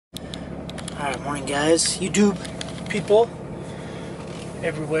Alright, morning guys, YouTube people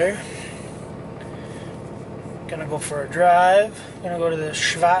everywhere. Gonna go for a drive. Gonna go to the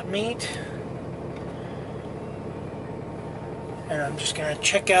Schwat meet. And I'm just gonna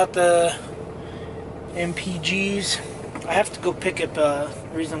check out the MPGs. I have to go pick up, the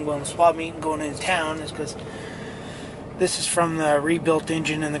reason I'm going to the swap meet and going into town is because this is from the rebuilt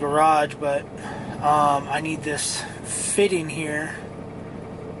engine in the garage, but I need this fitting here.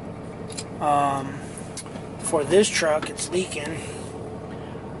 For this truck, it's leaking,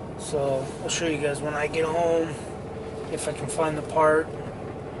 so I'll show you guys when I get home if I can find the part.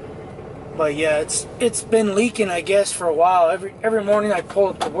 But yeah, it's been leaking, I guess, for a while. Every morning I'd pull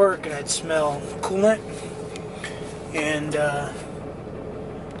up to work and I'd smell coolant, and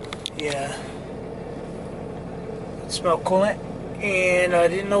yeah, I'd smell coolant, and I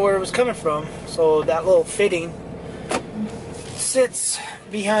didn't know where it was coming from. So that little fitting sits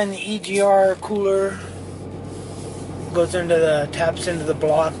behind the EGR cooler, goes into the, taps into the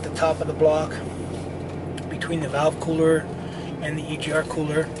block, the top of the block, between the valve cooler and the EGR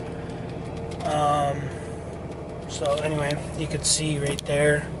cooler. So anyway, you could see right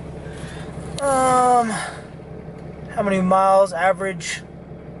there, how many miles, average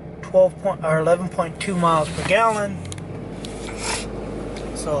 11.2 miles per gallon.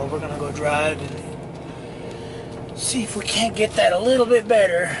 So we're gonna go drive and see if we can't get that a little bit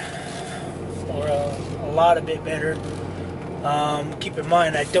better, or a lot a bit better. Keep in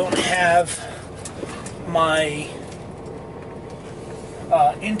mind, I don't have my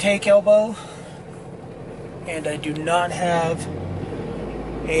intake elbow, and I do not have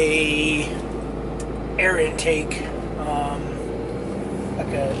a air intake,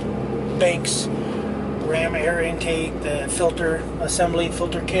 like a Banks Ram air intake, the filter assembly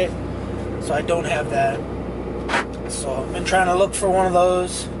filter kit. So I don't have that. So I've been trying to look for one of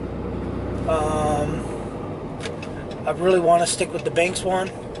those. I really want to stick with the Banks one.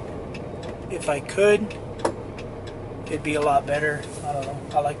 If I could, it'd be a lot better. I don't know.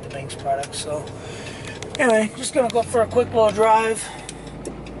 I like the Banks product. So anyway, just gonna go for a quick little drive.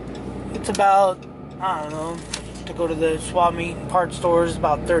 It's about, I don't know, to go to the swap meet and part stores,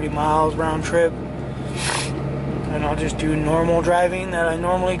 about 30 miles round trip. And I'll just do normal driving that I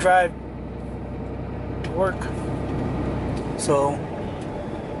normally drive to work. So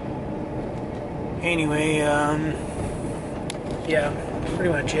anyway, yeah,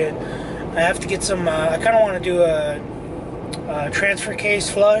 pretty much it. I have to get some, I kind of want to do a transfer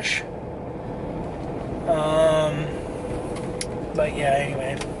case flush. But yeah,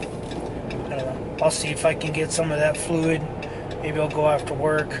 anyway, I don't know. I'll see if I can get some of that fluid. Maybe I'll go after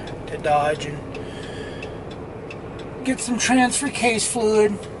work to Dodge and get some transfer case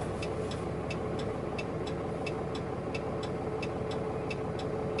fluid.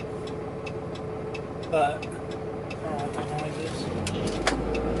 But I don't know what the noise is.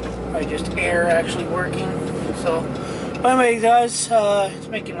 Probably just air actually working. So, but anyway, guys, it's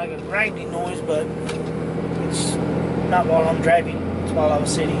making like a grinding noise, but it's not while I'm driving. It's while I was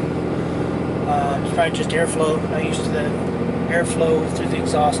sitting. It's probably just airflow. I'm used to the airflow through the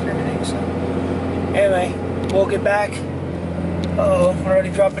exhaust and everything. So, anyway, we'll get back. Uh-oh, we're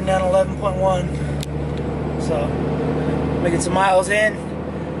already dropping down 11.1. So, we get some miles in.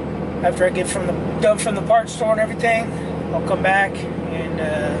 After I get done from the parts store and everything, I'll come back and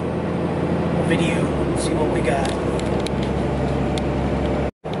video and see what we got.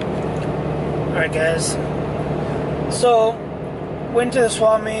 Alright guys, so went to the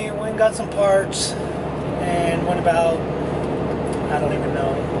swap meet, went and got some parts, and went about, I don't even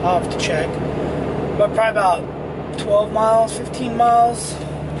know, I'll have to check, but probably about 12 miles, 15 miles,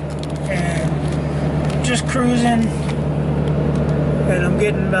 and just cruising. And I'm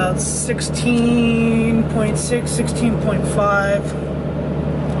getting about 16.6, 16.5. I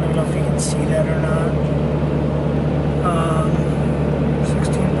don't know if you can see that or not.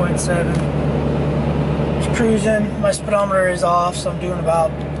 16.7. Just cruising. My speedometer is off, so I'm doing about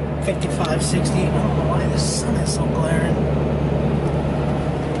 55, 60. I don't know why the sun is so glaring.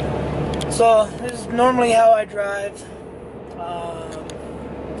 So, this is normally how I drive.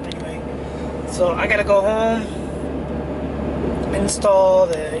 Anyway, so I gotta go home, install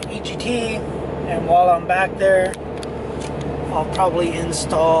the EGT, and while I'm back there, I'll probably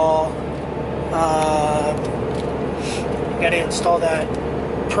install, gotta install that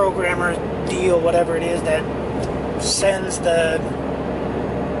programmer deal, whatever it is that sends the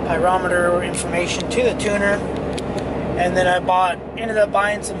pyrometer information to the tuner. And then I ended up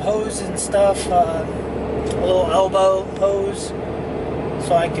buying some hoses and stuff, a little elbow hose,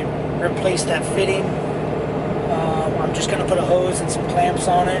 so I can replace that fitting. I'm just going to put a hose and some clamps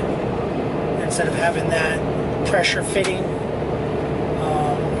on it, instead of having that pressure fitting.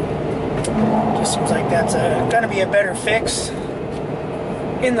 Just seems like that's gonna be a better fix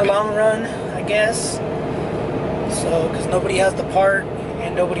in the long run, I guess. So, because nobody has the part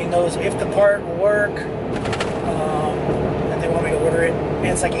and nobody knows if the part will work, and they want me to order it, and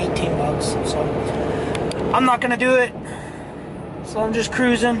it's like 18 bucks. So I'm not gonna do it. So I'm just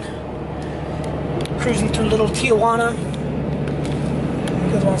cruising through little Tijuana.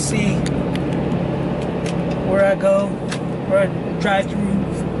 You guys want to see where I go, where I drive through.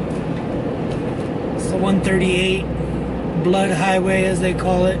 It's the 138 Blood Highway, as they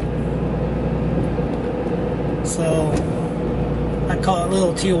call it. So I call it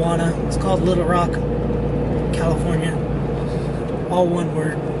Little Tijuana. It's called Little Rock, California. All one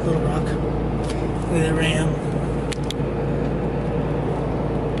word, Little Rock. Look at the Ram.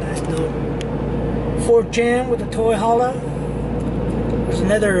 Nice little Ford Gen with a toy hauler. There's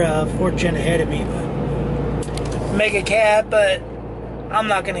another Ford Gen ahead of me, but mega cab, but I'm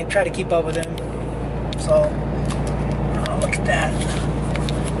not gonna try to keep up with him. So look at that.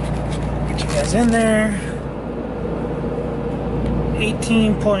 Get you guys in there.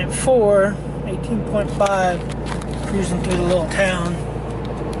 18.4, 18.5, cruising through the little town.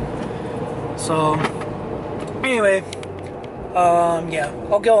 So anyway, yeah,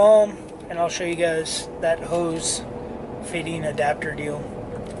 I'll go home and I'll show you guys that hose fitting adapter deal.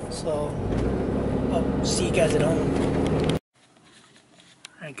 So I'll see you guys at home.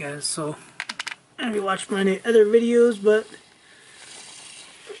 Alright guys, so I haven't watched my other videos, but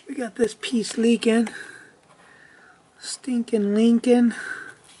we got this piece leaking. Stinking Lincoln.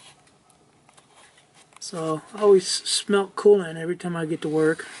 So I always smell coolant every time I get to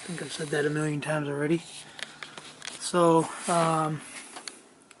work. I think I've said that a million times already. So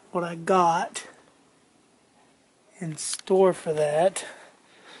what I got in store for that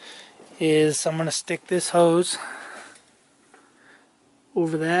is I'm going to stick this hose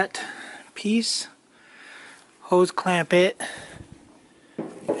over that piece, hose clamp it,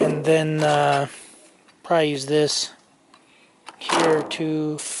 and then probably use this here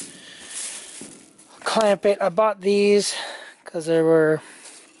to clamp it. I bought these because they were,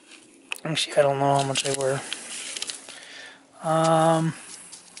 actually I don't know how much they were. About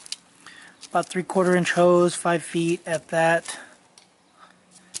 3/4 inch hose, 5 feet at that.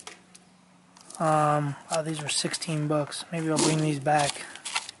 Oh, these were 16 bucks. Maybe I'll bring these back.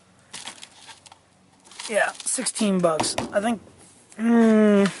 Yeah, 16 bucks. I think,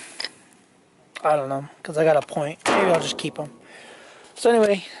 I don't know, because I got a point. Maybe I'll just keep them. So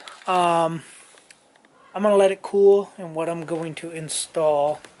anyway, I'm going to let it cool, and what I'm going to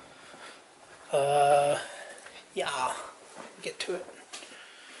install, yeah, get to it.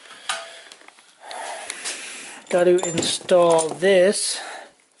 Got to install this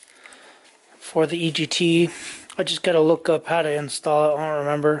for the EGT. I just got to look up how to install it. I don't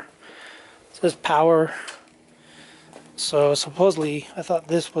remember. It says power. So supposedly I thought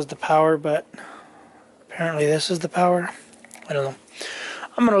this was the power, but apparently this is the power. I don't know.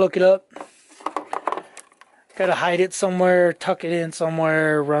 I'm gonna look it up. Gotta hide it somewhere, tuck it in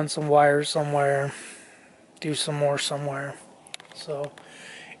somewhere, run some wires somewhere, do some more somewhere. So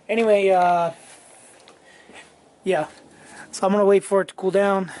anyway, yeah. So I'm gonna wait for it to cool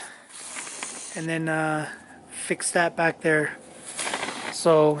down and then fix that back there.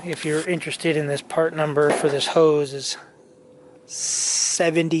 So if you're interested in this part number for this hose is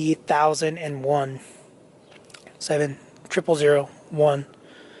 70,001, 70001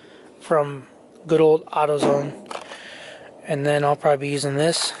 from good old AutoZone. And then I'll probably be using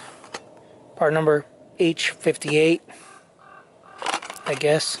this part number H58, I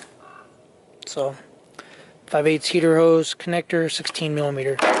guess. So 5/8 heater hose connector, 16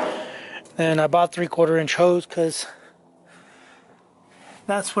 millimeter. Then I bought 3/4 inch hose because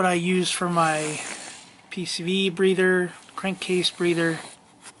that's what I use for my PCV breather, crankcase breather,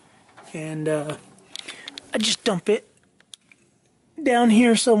 and I just dump it down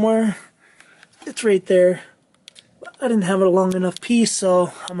here somewhere. It's right there. I didn't have a long enough piece,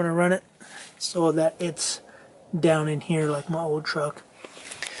 so I'm gonna run it so that it's down in here like my old truck.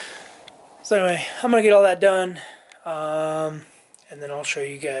 So anyway, I'm gonna get all that done, and then I'll show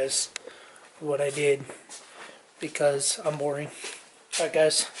you guys what I did because I'm boring. Alright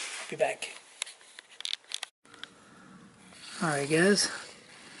guys, be back. Alright guys,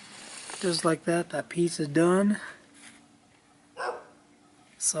 just like that, that piece is done.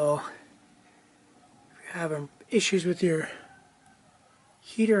 So if you're having issues with your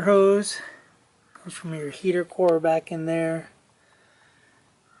heater hose, goes from your heater core back in there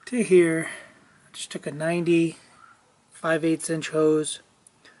to here. I just took a 90 5/8 inch hose,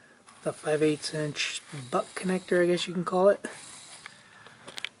 the 5/8 inch butt connector, I guess you can call it.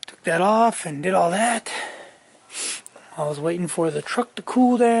 Took that off and did all that. I was waiting for the truck to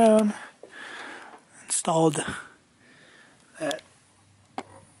cool down. Installed that,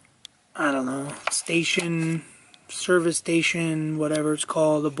 I don't know, station, service station, whatever it's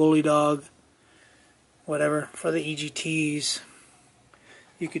called, the bully dog, whatever, for the EGTs.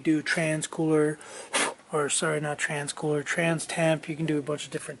 You could do trans cooler, or sorry, not trans cooler, trans temp. You can do a bunch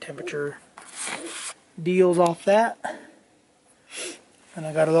of different temperature deals off that. And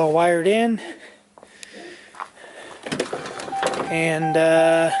I got it all wired in. And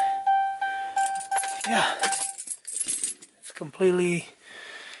yeah, it's completely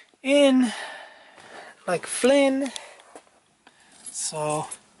in like Flynn. So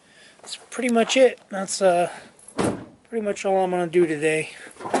that's pretty much it. That's pretty much all I'm gonna do today.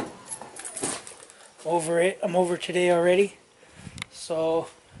 Over it. I'm over today already. So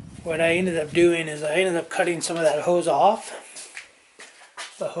what I ended up doing is I ended up cutting some of that hose off.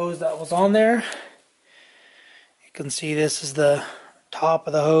 The hose that was on there. You can see this is the top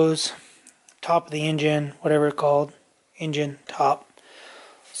of the hose, top of the engine, whatever it's called, engine top.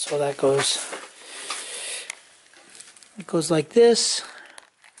 So that goes, it goes like this,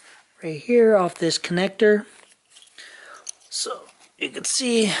 right here off this connector. So you can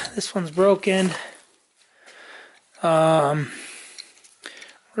see this one's broken.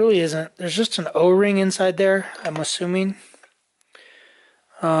 Really isn't. There's just an O-ring inside there, I'm assuming.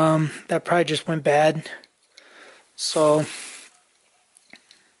 That probably just went bad. So I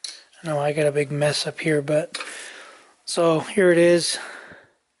know I got a big mess up here, but so here it is.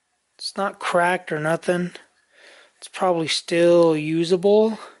 It's not cracked or nothing. It's probably still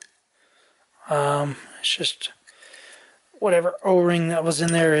usable. It's just whatever O-ring that was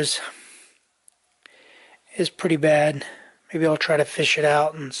in there is pretty bad. Maybe I'll try to fish it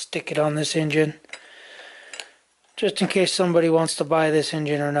out and stick it on this engine, just in case somebody wants to buy this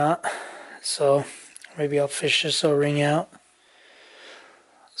engine or not. So maybe I'll fish this O-ring out.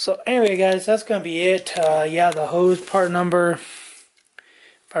 So anyway guys, that's going to be it. Yeah, the hose part number, if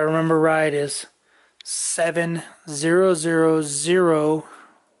I remember right, is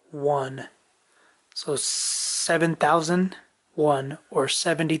 70001. So 7001 or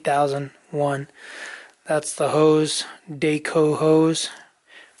 70,001. That's the hose, Dayco hose,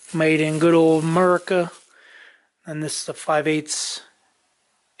 made in good old America. And this is the 5/8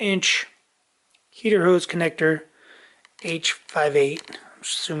 inch heater hose connector, H58. I'm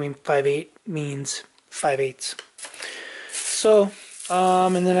assuming 5/8 means 5/8. So,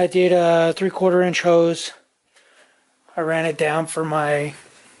 and then I did a 3/4 inch hose. I ran it down for my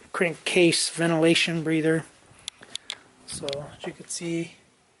crankcase ventilation breather. So, as you can see,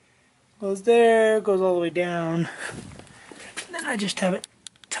 goes there, goes all the way down. And then I just have it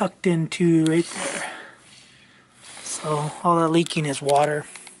tucked into right there. So all that leaking is water.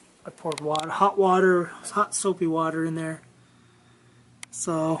 I poured hot soapy water in there.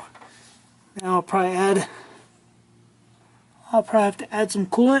 So now I'll probably have to add some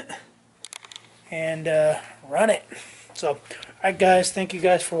coolant and run it. So alright guys, thank you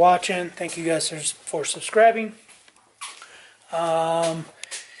guys for watching. Thank you guys for subscribing.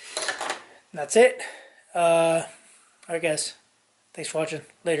 That's it. Alright guys, thanks for watching.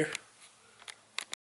 Later.